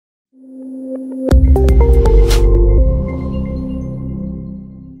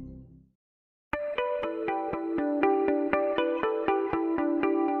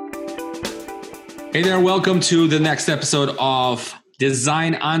Hey there, welcome to the next episode of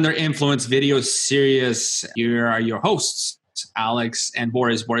Design Under Influence video series. Here are your hosts, Alex and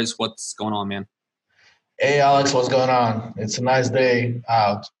Boris. Boris, what's going on, man? Hey, Alex, what's going on? It's a nice day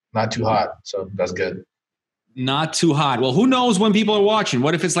out, not too hot, so that's good. Not too hot. Well, who knows when people are watching?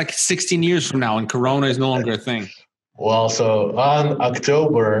 What if it's like 16 years from now and Corona is no longer a thing? Well, so on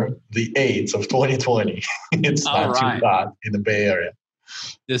October the 8th of 2020, it's not too hot in the Bay Area.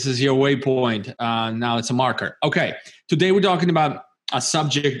 This is your waypoint. Now it's a marker. Okay. Today we're talking about a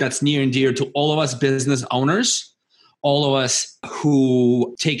subject that's near and dear to all of us business owners, all of us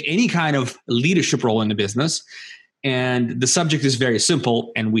who take any kind of leadership role in the business. And the subject is very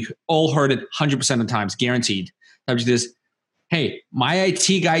simple, and we've all heard it 100% of the times, guaranteed. The subject is, hey, my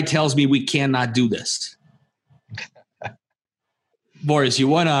IT guy tells me we cannot do this. Boris, you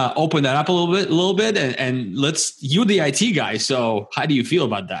want to open that up a little bit, and you're the IT guy. So how do you feel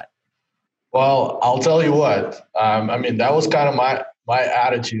about that? Well, I'll tell you what. That was kind of my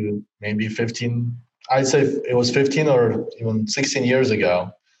attitude maybe 15, I'd say it was 15 or even 16 years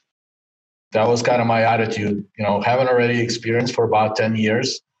ago. That was kind of my attitude, having already experienced for about 10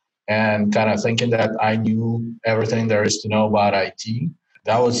 years and kind of thinking that I knew everything there is to know about IT.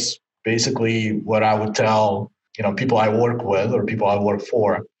 That was basically what I would tell, people I work with or people I work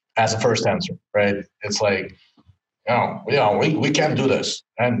for as a first answer, right? It's like, we can't do this.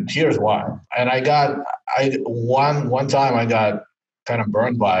 And here's why. And one time I got kind of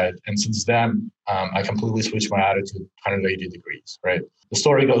burned by it. And since then, I completely switched my attitude 180 degrees, right? The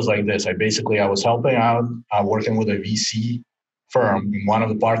story goes like this. I was helping out, working with a VC firm, one of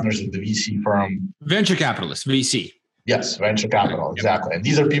the partners of the VC firm. Venture capitalist, VC. Yes, venture capital, exactly. And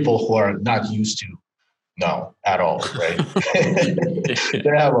these are people who are not used to no at all, right?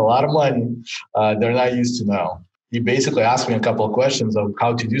 They have a lot of money. They're not used to no. He basically asked me a couple of questions of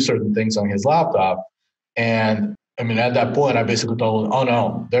how to do certain things on his laptop. And at that point, I basically told him, oh,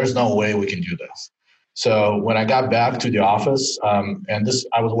 no, there's no way we can do this. So when I got back to the office, I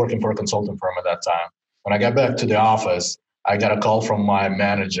was working for a consulting firm at that time. When I got back to the office, I got a call from my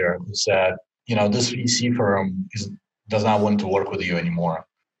manager who said, this VC firm does not want to work with you anymore.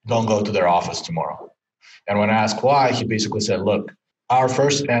 Don't go to their office tomorrow. And when I asked why, he basically said, look, our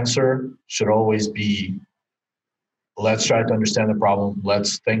first answer should always be, let's try to understand the problem.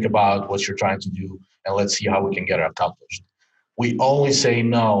 Let's think about what you're trying to do, and let's see how we can get it accomplished. We only say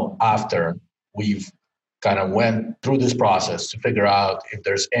no after we've kind of went through this process to figure out if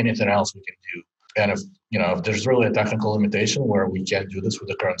there's anything else we can do. And if there's really a technical limitation where we can't do this with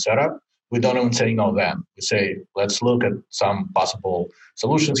the current setup, we don't even say no then. We say, let's look at some possible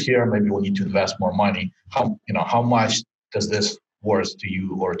solutions here. Maybe we need to invest more money. How much does this worth to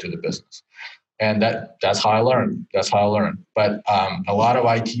you or to the business? And that's how I learned. But a lot of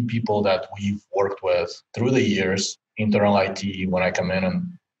IT people that we've worked with through the years, internal IT, when I come in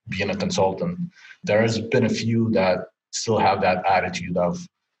and being a consultant, there has been a few that still have that attitude of,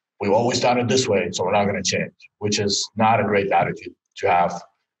 we've always done it this way, so we're not going to change, which is not a great attitude to have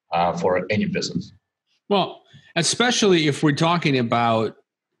for any business. Well, especially if we're talking about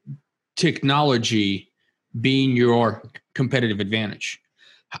technology being your competitive advantage.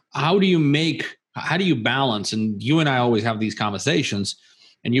 How do you balance? And you and I always have these conversations,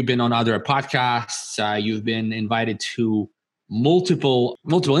 and you've been on other podcasts. You've been invited to multiple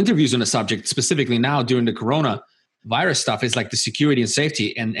interviews on the subject, specifically now during the coronavirus stuff. Is like the security and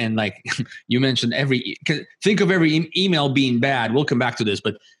safety. And like you mentioned, think of every email being bad. We'll come back to this,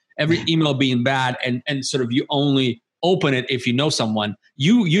 but every email being bad and sort of you only open it if you know someone.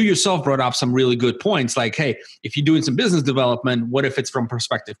 You yourself brought up some really good points. Like, hey, if you're doing some business development, what if it's from a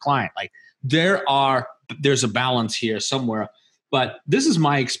prospective client? Like there's a balance here somewhere. But this is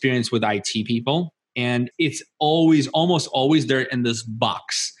my experience with IT people. And it's almost always they're in this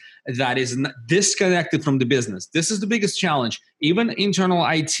box that is disconnected from the business. This is the biggest challenge. Even internal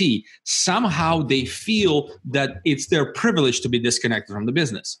IT, somehow they feel that it's their privilege to be disconnected from the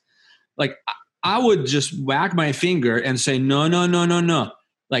business. Like, I would just whack my finger and say, no.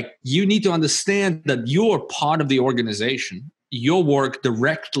 Like, you need to understand that you're part of the organization. Your work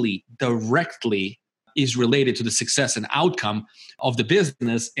directly is related to the success and outcome of the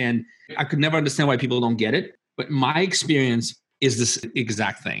business. And I could never understand why people don't get it. But my experience is this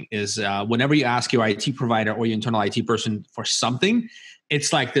exact thing, is whenever you ask your IT provider or your internal IT person for something,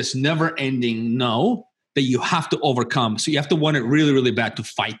 it's like this never-ending no that you have to overcome. So you have to want it really, really bad to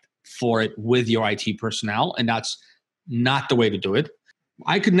fight for it with your IT personnel. And that's not the way to do it.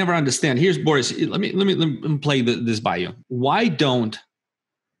 I could never understand. Here's Boris. Let me play this by you. Why don't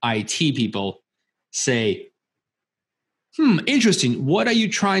IT people say, interesting, what are you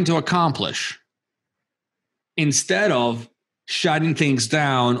trying to accomplish? instead of shutting things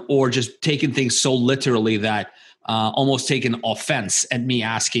down or just taking things so literally that almost taking offense at me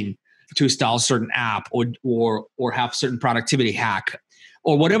asking to install a certain app or have certain productivity hack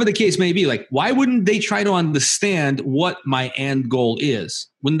or whatever the case may be. Like, why wouldn't they try to understand what my end goal is?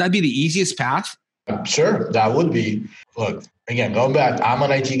 Wouldn't that be the easiest path? Sure, that would be. Look, again, going back, I'm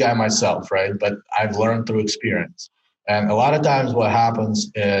an IT guy myself, right? But I've learned through experience. And a lot of times what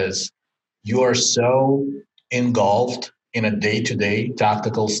happens is you are so engulfed in a day-to-day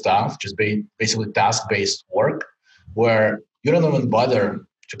tactical stuff, just basically task-based work, where you don't even bother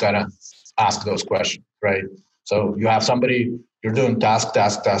to kind of ask those questions, right? So you have somebody, you're doing task.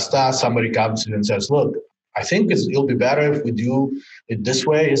 Somebody comes in and says, look, I think it'll be better if we do it this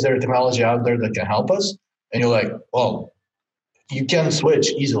way. Is there a technology out there that can help us? And you're like, well, you can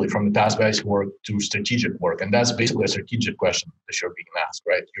switch easily from the task-based work to strategic work. And that's basically a strategic question that you're being asked,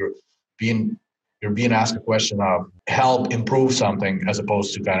 right? You're being asked a question of help improve something as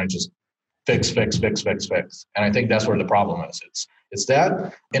opposed to kind of just fix. And I think that's where the problem is. It's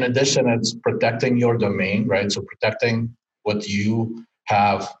that. In addition, it's protecting your domain, right? So protecting what you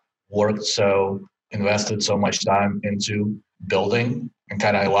have invested so much time into building, and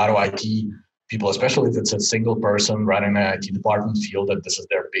kind of a lot of IT people, especially if it's a single person running an IT department, feel that this is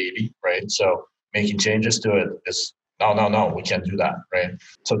their baby, right? So making changes to it is no, we can't do that, right?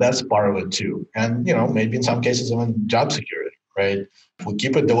 So that's part of it too. And, maybe in some cases, even job security, right? If we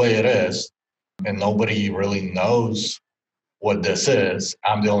keep it the way it is and nobody really knows what this is,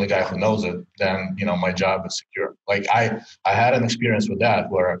 I'm the only guy who knows it, then, my job is secure. Like I had an experience with that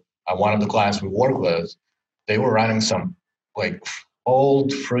where one of the clients we work with, they were running some like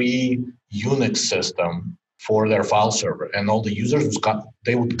old free Unix system for their file server, and all the users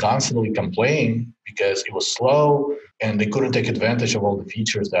they would constantly complain because it was slow and they couldn't take advantage of all the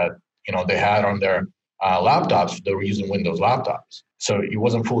features that they had on their laptops. They were using Windows laptops, so it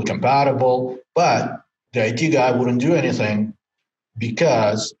wasn't fully compatible. But the IT guy wouldn't do anything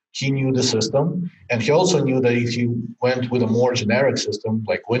because he knew the system, and he also knew that if you went with a more generic system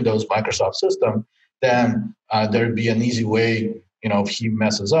like Windows, Microsoft system, then there'd be an easy way, if he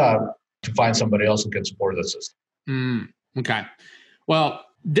messes up, to find somebody else who can support the system. Okay. Well,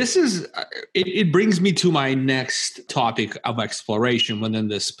 this is, it brings me to my next topic of exploration within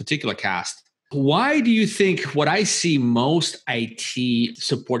this particular cast. Why do you think what I see most IT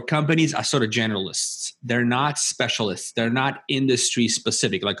support companies are sort of generalists? They're not specialists. They're not industry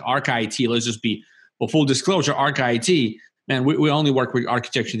specific. Like Arc IT, let's just be, well, full disclosure, Arc IT, man, we only work with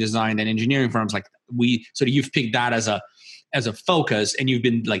architecture, design, and engineering firms. Like so you've picked that as a focus, and you've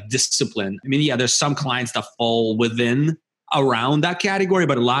been like disciplined. I mean, yeah, there's some clients that fall around that category,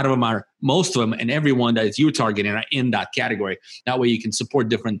 but a lot of them most of them, and everyone that you're targeting are in that category. That way you can support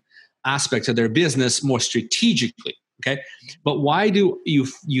different aspects of their business more strategically. Okay. But why do you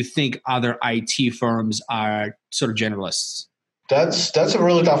think other IT firms are sort of generalists? That's a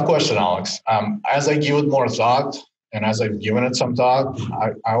really tough question, Alex. As I give it more thought, and as I've given it some thought,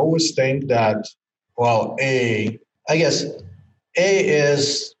 I always think that, well, I guess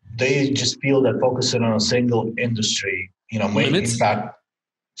is they just feel that focusing on a single industry, may impact.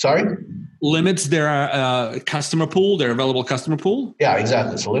 Sorry? Limits their customer pool, their available customer pool? Yeah,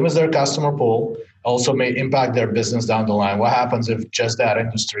 exactly. So limits their customer pool, also may impact their business down the line. What happens if just that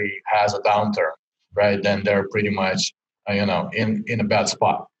industry has a downturn, right? Then they're pretty much, in a bad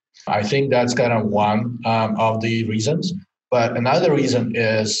spot. I think that's kind of one of the reasons. But another reason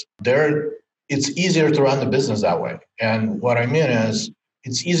is it's easier to run the business that way. And what I mean is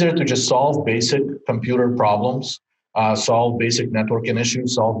it's easier to just solve basic computer problems, solve basic networking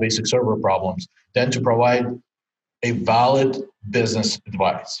issues, solve basic server problems, than to provide a valid business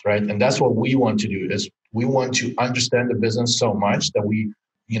advice, right? And that's what we want to do, is we want to understand the business so much that we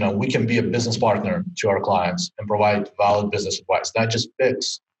can be a business partner to our clients and provide valid business advice, not just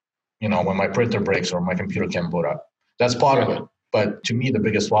fix, when my printer breaks or my computer can't boot up. That's part of it. But to me, the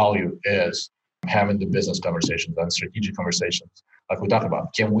biggest value is having the business conversations and strategic conversations. Like we talked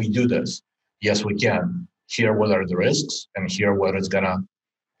about, can we do this? Yes, we can. Here, what are the risks, and here, what it's gonna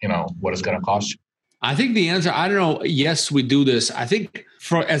cost you. I think the answer, I don't know. Yes, we do this. I think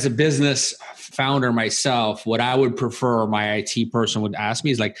as a business founder myself, what I would prefer my IT person would ask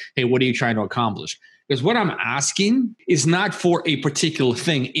me is like, hey, what are you trying to accomplish? Because what I'm asking is not for a particular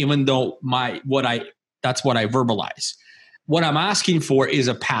thing, even though that's what I verbalize. What I'm asking for is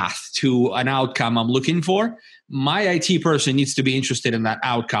a path to an outcome I'm looking for. My IT person needs to be interested in that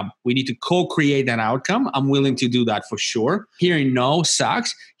outcome. We need to co-create that outcome. I'm willing to do that for sure. Hearing no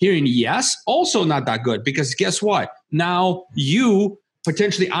sucks. Hearing yes, also not that good, because guess what? Now you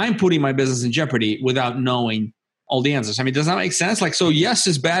potentially I'm putting my business in jeopardy without knowing all the answers. I mean, does that make sense? Like, so yes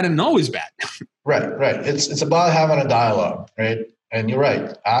is bad and no is bad. Right. It's about having a dialogue, right? And you're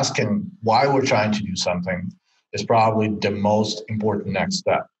right. Asking why we're trying to do something is probably the most important next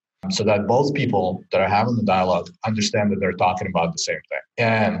step, so that both people that are having the dialogue understand that they're talking about the same thing.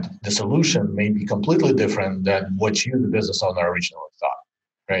 And the solution may be completely different than what you, the business owner, originally thought,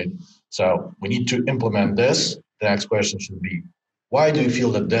 right? So we need to implement this. The next question should be, why do you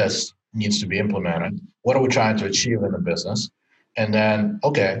feel that this needs to be implemented? What are we trying to achieve in the business? And then,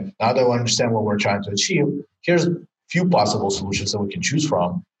 okay, now that we understand what we're trying to achieve, here's a few possible solutions that we can choose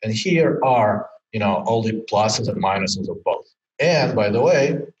from. And here are, all the pluses and minuses of both. And by the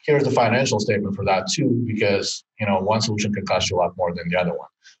way, here's the financial statement for that too, because, one solution can cost you a lot more than the other one,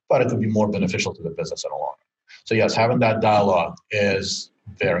 but it could be more beneficial to the business in the long run. So yes, having that dialogue is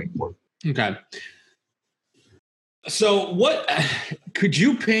very important. Okay. So could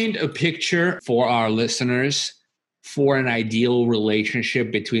you paint a picture for our listeners for an ideal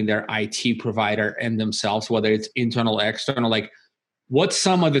relationship between their IT provider and themselves, whether it's internal or external? Like, what's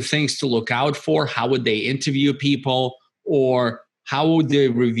some of the things to look out for? How would they interview people, or how would they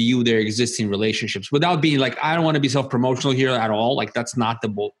review their existing relationships without being like, I don't want to be self-promotional here at all. Like, that's not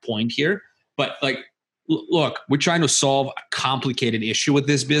the point here. But like, look, we're trying to solve a complicated issue with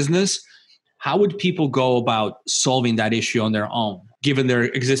this business. How would people go about solving that issue on their own, given their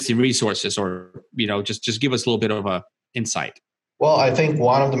existing resources, or, just give us a little bit of a insight? Well, I think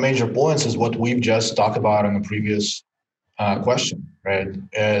one of the major points is what we've just talked about in the previous question, right?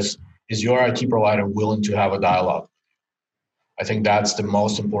 Is your IT provider willing to have a dialogue? I think that's the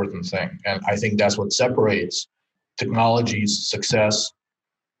most important thing. And I think that's what separates technology's success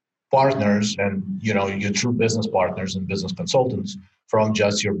partners and, your true business partners and business consultants from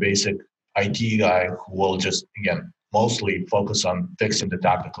just your basic IT guy who will just, again, mostly focus on fixing the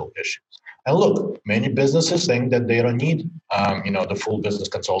tactical issues. And look, many businesses think that they don't need, the full business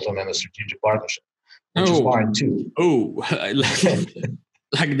consultant and the strategic partnership, which is fine too.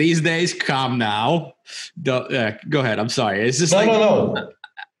 Like these days, calm now. Go ahead. I'm sorry. It's just no.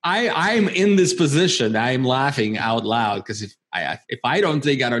 I'm in this position. I'm laughing out loud because if I don't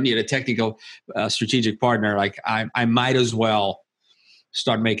think I don't need a technical strategic partner, like I might as well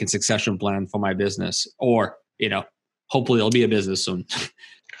start making succession plan for my business, or, hopefully it'll be a business soon.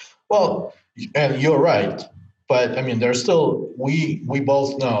 Well, and you're right. But I mean, there's still, we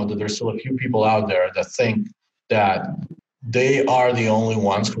both know that there's still a few people out there that think that they are the only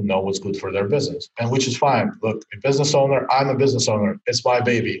ones who know what's good for their business, and which is fine. Look, a business owner, I'm a business owner. It's my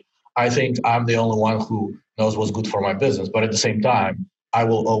baby. I think I'm the only one who knows what's good for my business. But at the same time, I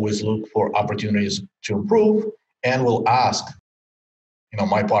will always look for opportunities to improve and will ask,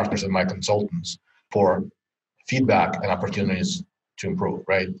 my partners and my consultants for feedback and opportunities to improve,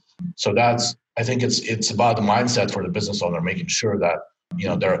 right? So I think it's about the mindset for the business owner, making sure that,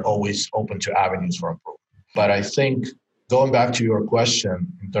 they're always open to avenues for improvement. But I think going back to your question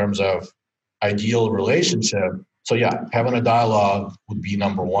in terms of ideal relationship, so yeah, having a dialogue would be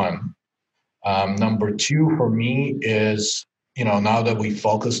number one. Number two for me is, now that we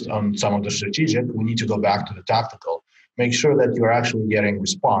focused on some of the strategic, we need to go back to the tactical. Make sure that you're actually getting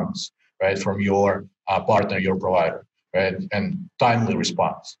response, right, from your partner, your provider, right, and timely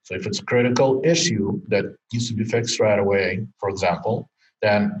response. So if it's a critical issue that needs to be fixed right away, for example,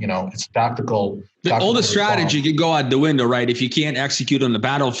 then, it's tactical. All the strategy response can go out the window, right? If you can't execute on the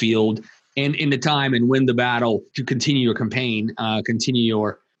battlefield and in the time and win the battle to continue your campaign, continue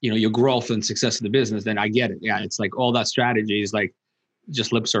your, your growth and success of the business, then I get it. Yeah, it's like all that strategy is like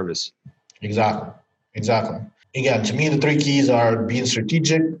just lip service. Exactly. Again, to me, the three keys are being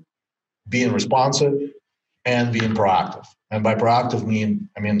strategic, being responsive, and being proactive. And by proactive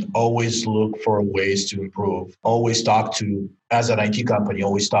I mean always look for ways to improve. Always as an IT company,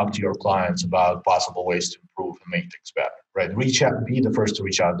 always talk to your clients about possible ways to improve and make things better, right? Reach out, be the first to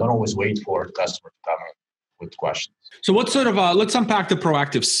reach out. Don't always wait for the customer to come in with questions. So what sort of, let's unpack the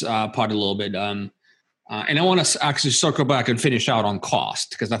proactive part a little bit. And I want to actually circle back and finish out on cost,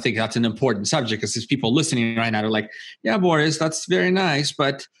 because I think that's an important subject, because there's people listening right now, they're like, yeah, Boris, that's very nice,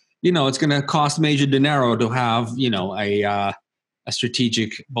 but it's going to cost major dinero to have, a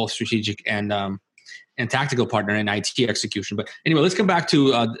strategic, both strategic and tactical partner in IT execution. But anyway, let's come back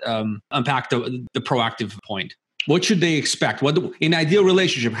to unpack the proactive point. What should they expect? What in ideal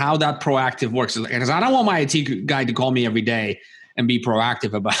relationship, how that proactive works? Because I don't want my IT guy to call me every day and be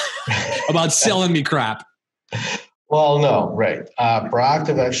proactive about selling me crap. Well, no, right.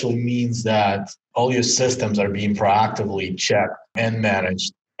 Proactive actually means that all your systems are being proactively checked and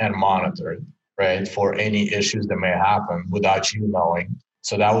managed and monitored. right, for any issues that may happen without you knowing.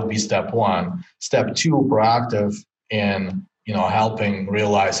 So that would be step one. Step two, proactive in, helping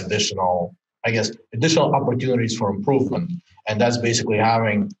realize additional opportunities for improvement. And that's basically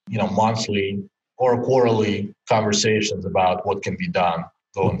having, monthly or quarterly conversations about what can be done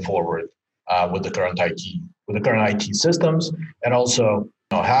going forward with the current IT systems, and also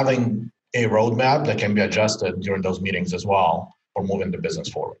having a roadmap that can be adjusted during those meetings as well for moving the business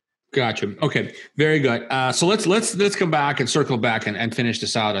forward. Gotcha. Okay, very good. So let's come back and circle back and finish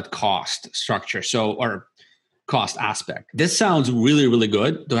this out at cost structure. Or cost aspect. This sounds really, really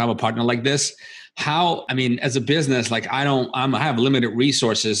good to have a partner like this. As a business, like I have limited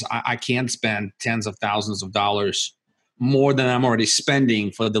resources. I can't spend tens of thousands of dollars more than I'm already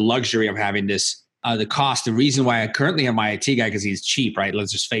spending for the luxury of having this. The cost, the reason why I currently have my IT guy, because he's cheap, right?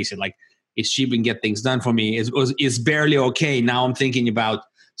 Let's just face it. Like it's cheap and get things done for me is barely okay. Now I'm thinking about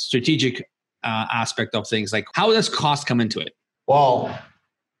strategic aspect of things. Like how does cost come into it? Well,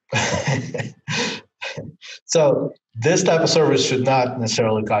 so this type of service should not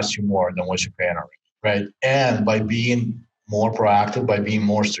necessarily cost you more than what you're paying already, right? And by being more proactive, by being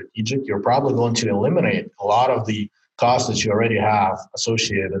more strategic, you're probably going to eliminate a lot of the costs that you already have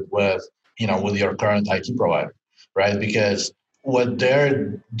associated with, with your current IT provider, right? Because what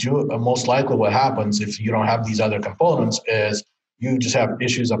they're doing, most likely what happens if you don't have these other components is you just have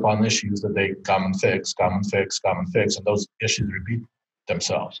issues upon issues that they come and fix, and those issues repeat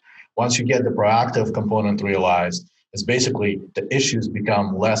themselves. Once you get the proactive component realized, it's basically the issues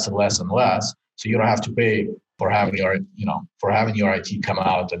become less and less and less. So you don't have to pay for having your IT come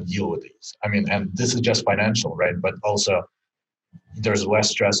out and deal with these. And this is just financial, right? But also there's less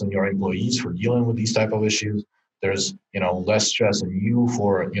stress on your employees for dealing with these type of issues. There's, less stress on you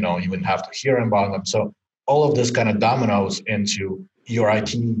for, even have to hear about them. So all of this kind of dominoes into your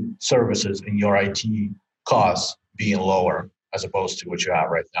IT services and your IT costs being lower as opposed to what you have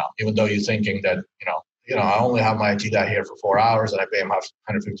right now. Even though you're thinking that, I only have my IT guy here for 4 hours and I pay him $150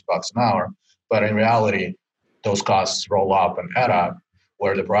 an hour. But in reality, those costs roll up and add up,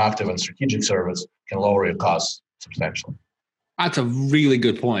 where the proactive and strategic service can lower your costs substantially. That's a really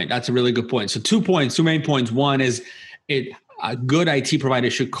good point. So 2 main points. One is a good IT provider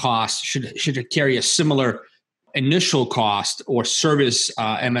should carry a similar initial cost or service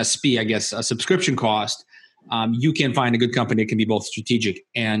MSP, I guess, a subscription cost. You can find a good company that can be both strategic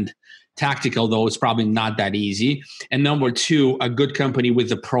and tactical, though it's probably not that easy. And number two, a good company with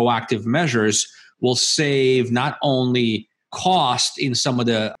the proactive measures will save not only cost in some of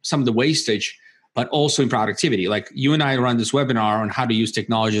the wastage, but also in productivity. Like you and I run this webinar on how to use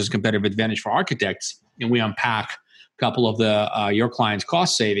technology as a competitive advantage for architects, and we unpack a couple of your clients'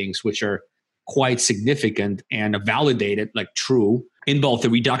 cost savings, which are quite significant and validated, like true, in both the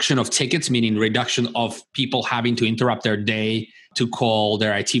reduction of tickets, meaning reduction of people having to interrupt their day to call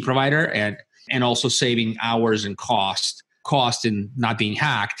their IT provider, and also saving hours and cost in not being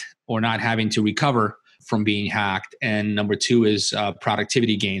hacked or not having to recover from being hacked. And number two is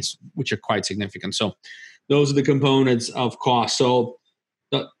productivity gains, which are quite significant. So those are the components of cost. So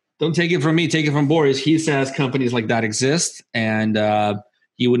don't take it from me, take it from Boris. He says companies like that exist, and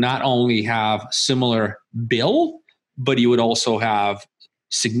you would not only have similar bill, but you would also have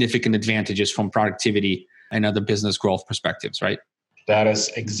significant advantages from productivity and other business growth perspectives, right? That is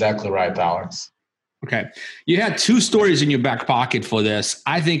exactly right, Alex. Okay. You had 2 stories in your back pocket for this.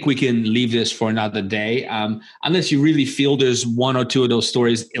 I think we can leave this for another day. Unless you really feel there's 1 or 2 of those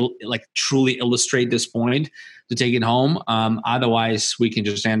stories like truly illustrate this point to take it home. Otherwise, we can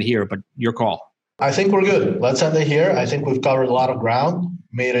just end here, but your call. I think we're good. Let's end it here. I think we've covered a lot of ground.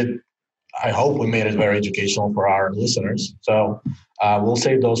 I hope we made it very educational for our listeners. So we'll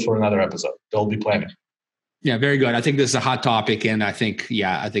save those for another episode. There'll be plenty. Yeah, very good. I think this is a hot topic, and I think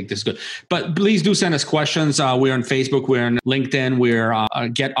this is good. But please do send us questions. We're on Facebook. We're on LinkedIn. We're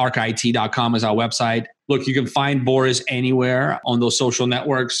getarchit.com is our website. Look, you can find Boris anywhere on those social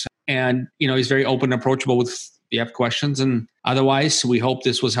networks. And, he's very open and approachable if you have questions. And otherwise, we hope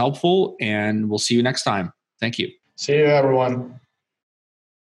this was helpful, and we'll see you next time. Thank you. See you, everyone.